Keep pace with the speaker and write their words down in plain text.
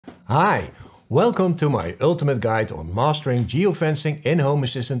Hi, welcome to my ultimate guide on mastering geofencing in Home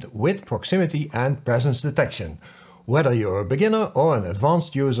Assistant with proximity and presence detection. Whether you're a beginner or an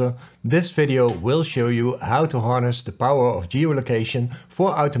advanced user, this video will show you how to harness the power of geolocation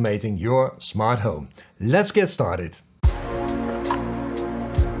for automating your smart home. Let's get started.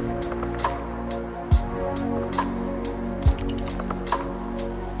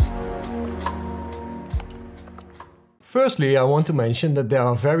 Firstly, I want to mention that there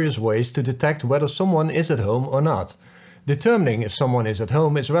are various ways to detect whether someone is at home or not. Determining if someone is at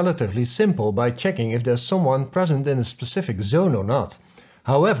home is relatively simple by checking if there's someone present in a specific zone or not.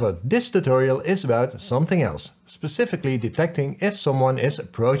 However, this tutorial is about something else, specifically detecting if someone is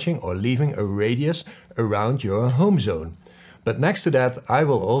approaching or leaving a radius around your home zone. But next to that, I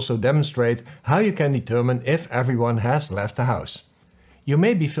will also demonstrate how you can determine if everyone has left the house. You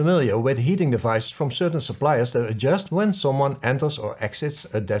may be familiar with heating devices from certain suppliers that adjust when someone enters or exits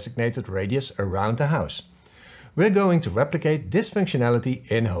a designated radius around the house. We're going to replicate this functionality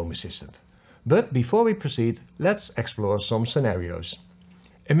in Home Assistant. But before we proceed, let's explore some scenarios.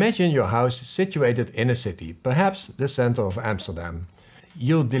 Imagine your house is situated in a city, perhaps the center of Amsterdam.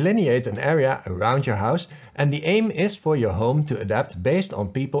 You'll delineate an area around your house, and the aim is for your home to adapt based on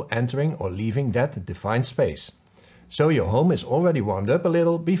people entering or leaving that defined space. So your home is already warmed up a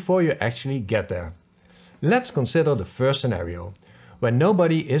little before you actually get there. Let's consider the first scenario. When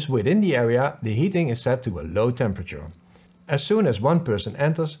nobody is within the area, the heating is set to a low temperature. As soon as one person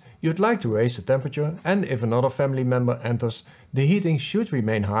enters, you'd like to raise the temperature, and if another family member enters, the heating should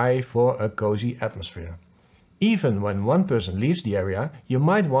remain high for a cozy atmosphere. Even when one person leaves the area, you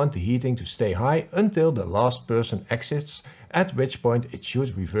might want the heating to stay high until the last person exits, at which point it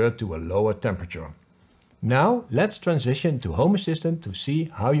should revert to a lower temperature. Now let's transition to Home Assistant to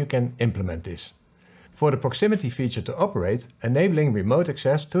see how you can implement this. For the proximity feature to operate, enabling remote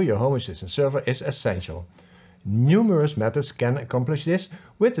access to your Home Assistant server is essential. Numerous methods can accomplish this,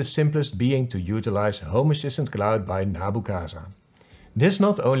 with the simplest being to utilize Home Assistant Cloud by Nabu Casa. This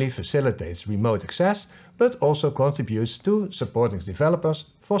not only facilitates remote access, but also contributes to supporting developers,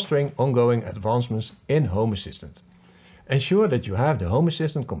 fostering ongoing advancements in Home Assistant. Ensure that you have the Home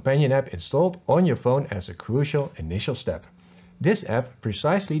Assistant companion app installed on your phone as a crucial initial step. This app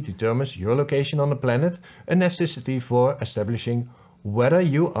precisely determines your location on the planet, a necessity for establishing whether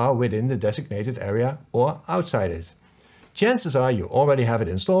you are within the designated area or outside it. Chances are you already have it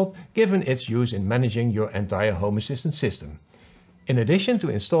installed, given its use in managing your entire Home Assistant system. In addition to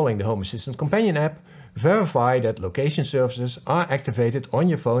installing the Home Assistant companion app, verify that location services are activated on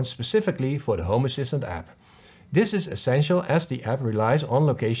your phone specifically for the Home Assistant app. This is essential as the app relies on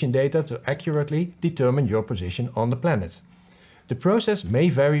location data to accurately determine your position on the planet. The process may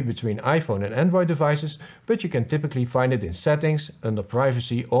vary between iPhone and Android devices, but you can typically find it in Settings, under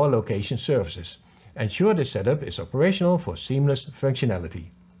Privacy or Location Services. Ensure this setup is operational for seamless functionality.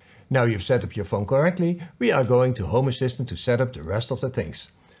 Now you've set up your phone correctly, we are going to Home Assistant to set up the rest of the things.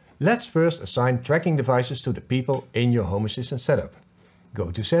 Let's first assign tracking devices to the people in your Home Assistant setup.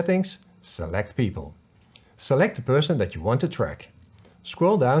 Go to Settings, select People. Select the person that you want to track.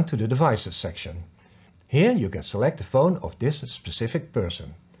 Scroll down to the Devices section. Here you can select the phone of this specific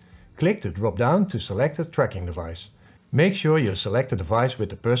person. Click the drop-down to select a tracking device. Make sure you select the device with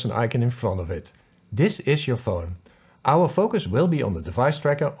the person icon in front of it. This is your phone. Our focus will be on the device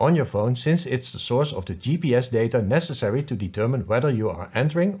tracker on your phone, since it's the source of the GPS data necessary to determine whether you are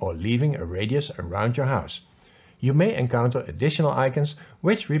entering or leaving a radius around your house. You may encounter additional icons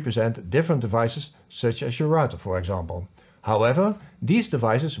which represent different devices, such as your router, for example. However, these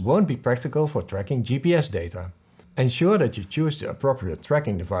devices won't be practical for tracking GPS data. Ensure that you choose the appropriate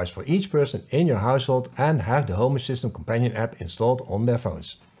tracking device for each person in your household and have the Home Assistant companion app installed on their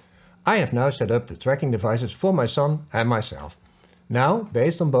phones. I have now set up the tracking devices for my son and myself. Now,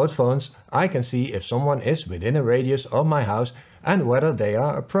 based on both phones, I can see if someone is within a radius of my house and whether they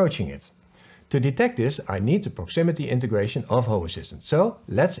are approaching it. To detect this, I need the proximity integration of Home Assistant, so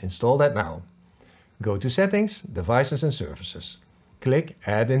let's install that now. Go to Settings, Devices and Services. Click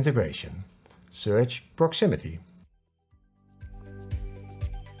Add Integration. Search Proximity.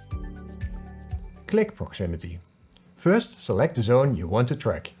 Click Proximity. First, select the zone you want to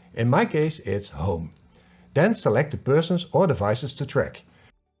track. In my case, it's Home. Then select the persons or devices to track.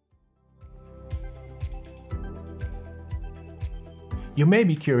 You may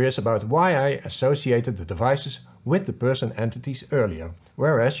be curious about why I associated the devices with the person entities earlier,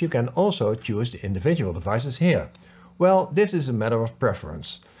 whereas you can also choose the individual devices here. Well, this is a matter of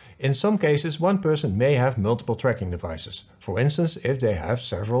preference. In some cases, one person may have multiple tracking devices, for instance if they have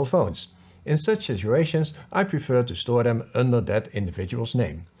several phones. In such situations, I prefer to store them under that individual's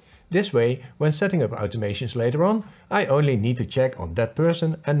name. This way, when setting up automations later on, I only need to check on that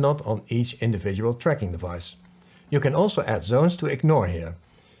person and not on each individual tracking device. You can also add zones to ignore here.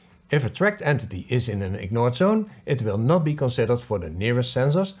 If a tracked entity is in an ignored zone, it will not be considered for the nearest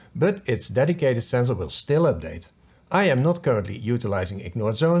sensors, but its dedicated sensor will still update. I am not currently utilizing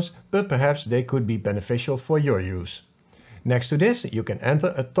ignored zones, but perhaps they could be beneficial for your use. Next to this, you can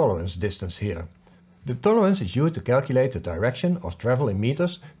enter a tolerance distance here. The tolerance is used to calculate the direction of travel in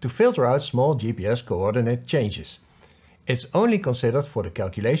meters to filter out small GPS coordinate changes. It's only considered for the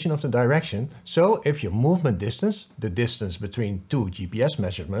calculation of the direction, so if your movement distance, the distance between two GPS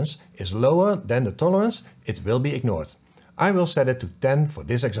measurements, is lower than the tolerance, it will be ignored. I will set it to 10 for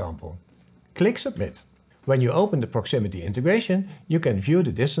this example. Click Submit. When you open the proximity integration, you can view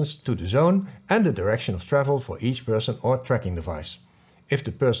the distance to the zone and the direction of travel for each person or tracking device. If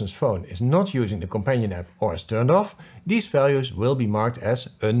the person's phone is not using the companion app or is turned off, these values will be marked as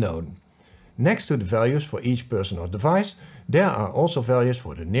unknown. Next to the values for each person or device, there are also values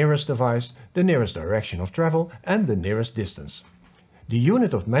for the nearest device, the nearest direction of travel and the nearest distance. The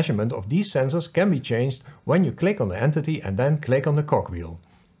unit of measurement of these sensors can be changed when you click on the entity and then click on the cogwheel.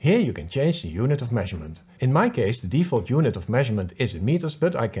 Here you can change the unit of measurement. In my case, the default unit of measurement is in meters,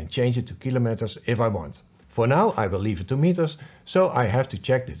 but I can change it to kilometers if I want. For now, I will leave it to meters, so I have to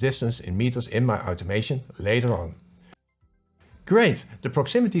check the distance in meters in my automation later on. Great, the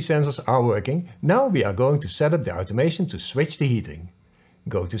proximity sensors are working. Now we are going to set up the automation to switch the heating.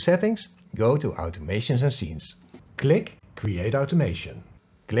 Go to Settings, go to Automations and Scenes. Click Create Automation.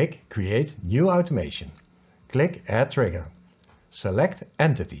 Click Create New Automation. Click Add Trigger. Select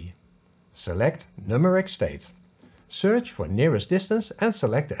Entity. Select Numeric State. Search for nearest distance and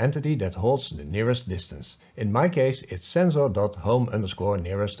select the entity that holds the nearest distance. In my case, it's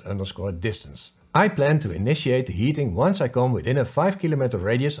sensor.home_nearest_distance. I plan to initiate the heating once I come within a 5 km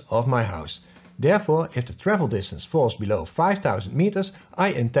radius of my house. Therefore, if the travel distance falls below 5000 meters, I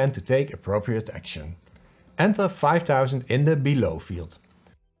intend to take appropriate action. Enter 5000 in the Below field.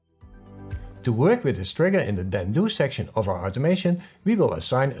 To work with this trigger in the Then Do section of our automation, we will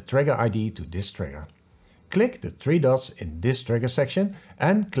assign a trigger ID to this trigger. Click the three dots in this trigger section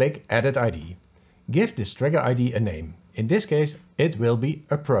and click Edit ID. Give this trigger ID a name. In this case, it will be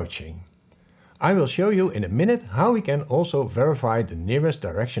Approaching. I will show you in a minute how we can also verify the nearest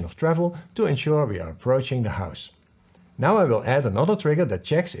direction of travel to ensure we are approaching the house. Now I will add another trigger that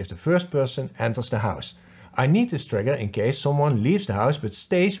checks if the first person enters the house. I need this trigger in case someone leaves the house but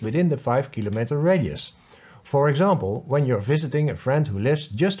stays within the 5 km radius. For example, when you're visiting a friend who lives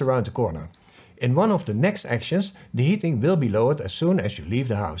just around the corner. In one of the next actions, the heating will be lowered as soon as you leave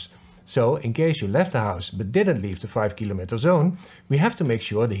the house. So, in case you left the house but didn't leave the 5 km zone, we have to make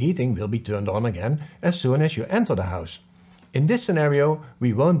sure the heating will be turned on again as soon as you enter the house. In this scenario,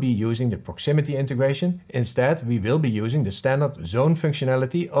 we won't be using the proximity integration, instead we will be using the standard zone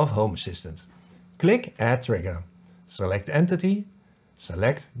functionality of HomeAssistant. Click Add Trigger. Select Entity,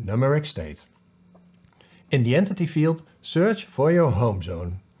 select Numeric State. In the Entity field, search for your home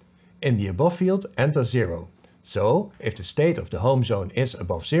zone. In the Above field, enter 0. So, if the state of the home zone is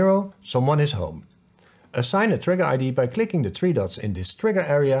above 0, someone is home. Assign a trigger ID by clicking the three dots in this trigger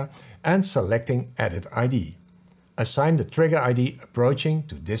area and selecting Edit ID. Assign the trigger ID Approaching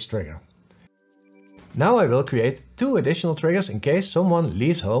to this trigger. Now I will create 2 additional triggers in case someone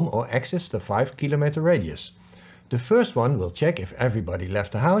leaves home or exits the 5 km radius. The first one will check if everybody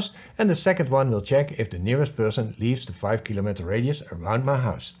left the house, and the second one will check if the nearest person leaves the 5 km radius around my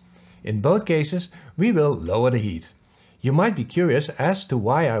house. In both cases, we will lower the heat. You might be curious as to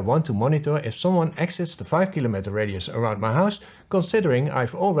why I want to monitor if someone exits the 5 km radius around my house, considering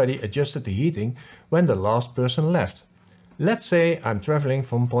I've already adjusted the heating when the last person left. Let's say I'm traveling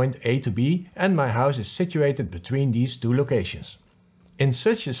from point A to B and my house is situated between these 2 locations. In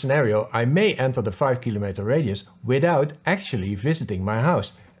such a scenario, I may enter the 5 km radius without actually visiting my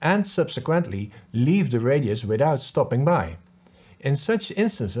house and subsequently leave the radius without stopping by. In such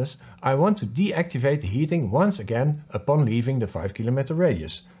instances, I want to deactivate the heating once again upon leaving the 5 km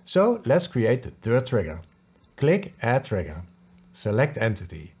radius. So let's create the third trigger. Click Add Trigger. Select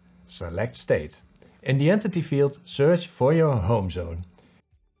Entity. Select State. In the Entity field, search for your home zone.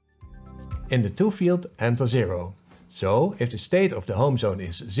 In the To field, enter 0. So, if the state of the home zone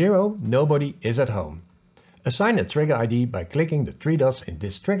is 0, nobody is at home. Assign a trigger ID by clicking the 3 dots in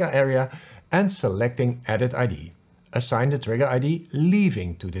this trigger area and selecting Edit ID. Assign the trigger ID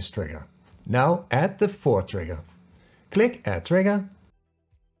Leaving to this trigger. Now add the 4th trigger. Click Add Trigger.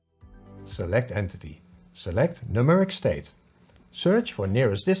 Select Entity. Select Numeric State. Search for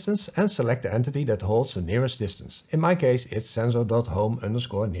nearest distance and select the entity that holds the nearest distance. In my case, it's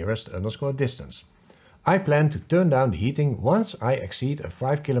sensor.home_nearest_distance. I plan to turn down the heating once I exceed a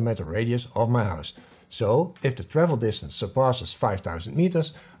 5 km radius of my house. So, if the travel distance surpasses 5000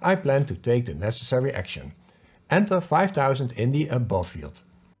 meters, I plan to take the necessary action. Enter 5000 in the above field.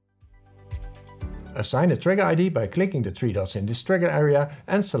 Assign a trigger ID by clicking the three dots in this trigger area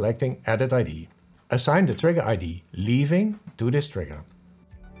and selecting Edit ID. Assign the trigger ID leaving to this trigger.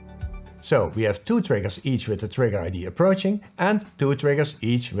 So we have 2 triggers each with the trigger ID approaching and 2 triggers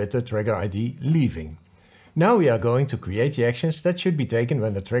each with the trigger ID leaving. Now we are going to create the actions that should be taken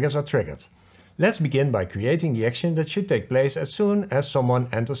when the triggers are triggered. Let's begin by creating the action that should take place as soon as someone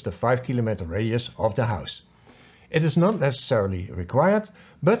enters the 5 km radius of the house. It is not necessarily required,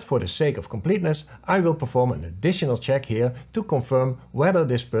 but for the sake of completeness, I will perform an additional check here to confirm whether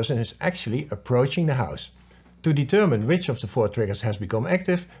this person is actually approaching the house. To determine which of the 4 triggers has become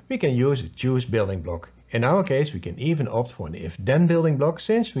active, we can use a choose building block. In our case, we can even opt for an if-then building block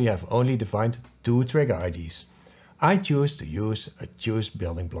since we have only defined 2 trigger IDs. I choose to use a choose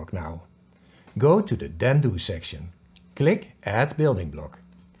building block now. Go to the Then Do section. Click Add Building Block.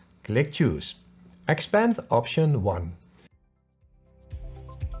 Click Choose. Expand option 1.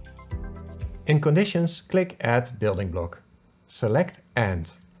 In Conditions, click Add Building Block. Select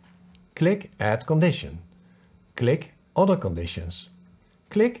And. Click Add Condition. Click Other Conditions.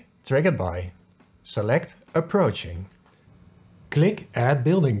 Click Triggered By. Select Approaching. Click Add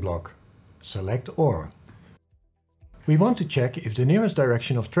Building Block. Select OR. We want to check if the nearest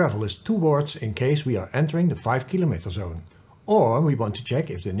direction of travel is towards in case we are entering the 5 km zone. Or we want to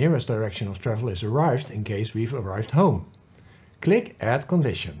check if the nearest direction of travel is arrived in case we've arrived home. Click Add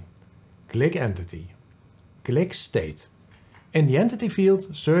Condition. Click Entity. Click State. In the Entity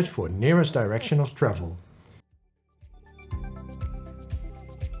field, search for nearest direction of travel.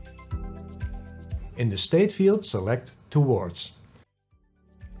 In the State field, select Towards.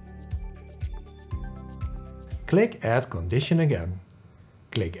 Click Add Condition again.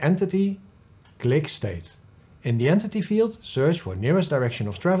 Click Entity. Click State. In the Entity field, search for nearest direction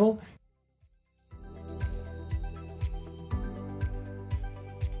of travel.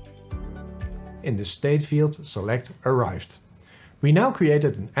 In the State field, select Arrived. We now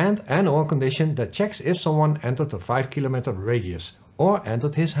created an and or condition that checks if someone entered a 5 km radius or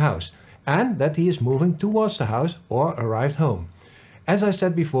entered his house, and that he is moving towards the house or arrived home. As I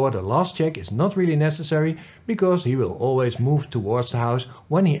said before, the last check is not really necessary because he will always move towards the house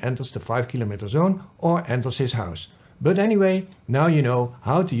when he enters the 5 km zone or enters his house. But anyway, now you know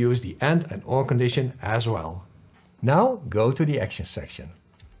how to use the and or condition as well. Now go to the Actions section.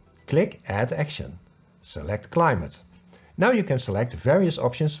 Click Add Action. Select Climate. Now you can select various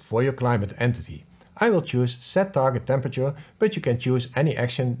options for your climate entity. I will choose Set Target Temperature, but you can choose any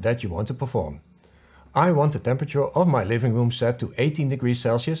action that you want to perform. I want the temperature of my living room set to 18 degrees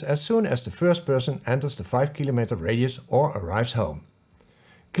Celsius as soon as the first person enters the 5 km radius or arrives home.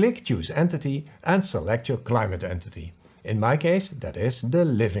 Click Choose Entity and select your climate entity. In my case, that is the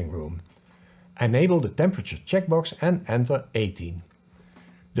living room. Enable the temperature checkbox and enter 18.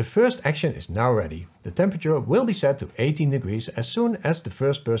 The first action is now ready. The temperature will be set to 18 degrees as soon as the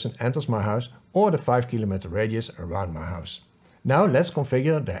first person enters my house or the 5 km radius around my house. Now let's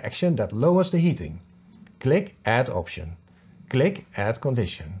configure the action that lowers the heating. Click Add Option. Click Add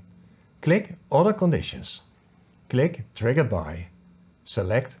Condition. Click Other Conditions. Click Triggered By.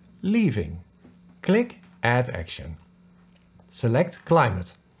 Select Leaving. Click Add Action. Select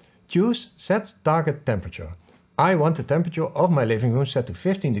Climate. Choose Set Target Temperature. I want the temperature of my living room set to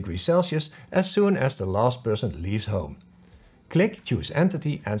 15 degrees Celsius as soon as the last person leaves home. Click Choose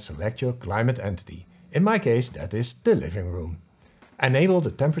Entity and select your climate entity. In my case, that is the living room. Enable the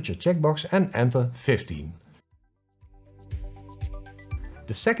temperature checkbox and enter 15.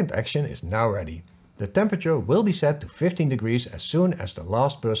 The second action is now ready. The temperature will be set to 15 degrees as soon as the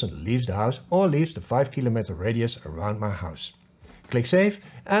last person leaves the house or leaves the 5 km radius around my house. Click Save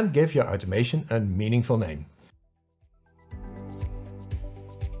and give your automation a meaningful name.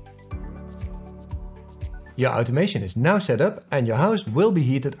 Your automation is now set up and your house will be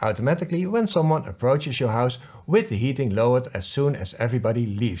heated automatically when someone approaches your house, with the heating lowered as soon as everybody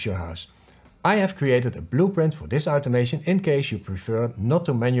leaves your house. I have created a blueprint for this automation in case you prefer not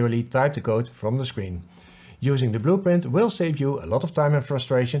to manually type the code from the screen. Using the blueprint will save you a lot of time and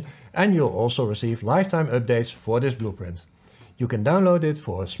frustration, and you'll also receive lifetime updates for this blueprint. You can download it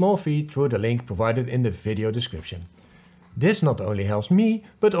for a small fee through the link provided in the video description. This not only helps me,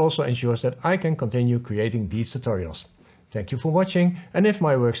 but also ensures that I can continue creating these tutorials. Thank you for watching, and if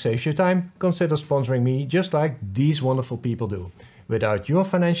my work saves you time, consider sponsoring me just like these wonderful people do. Without your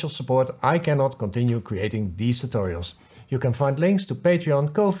financial support, I cannot continue creating these tutorials. You can find links to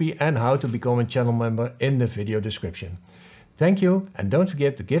Patreon, Ko-fi and how to become a channel member in the video description. Thank you, and don't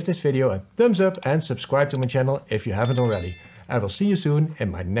forget to give this video a thumbs up and subscribe to my channel if you haven't already. I will see you soon in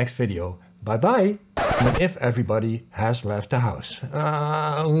my next video. Bye bye! And if everybody has left the house.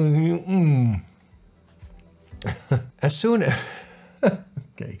 As soon as...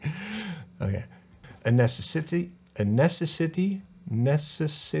 okay. A necessity.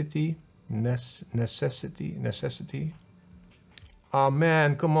 Oh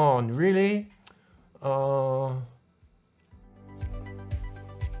man, come on, really?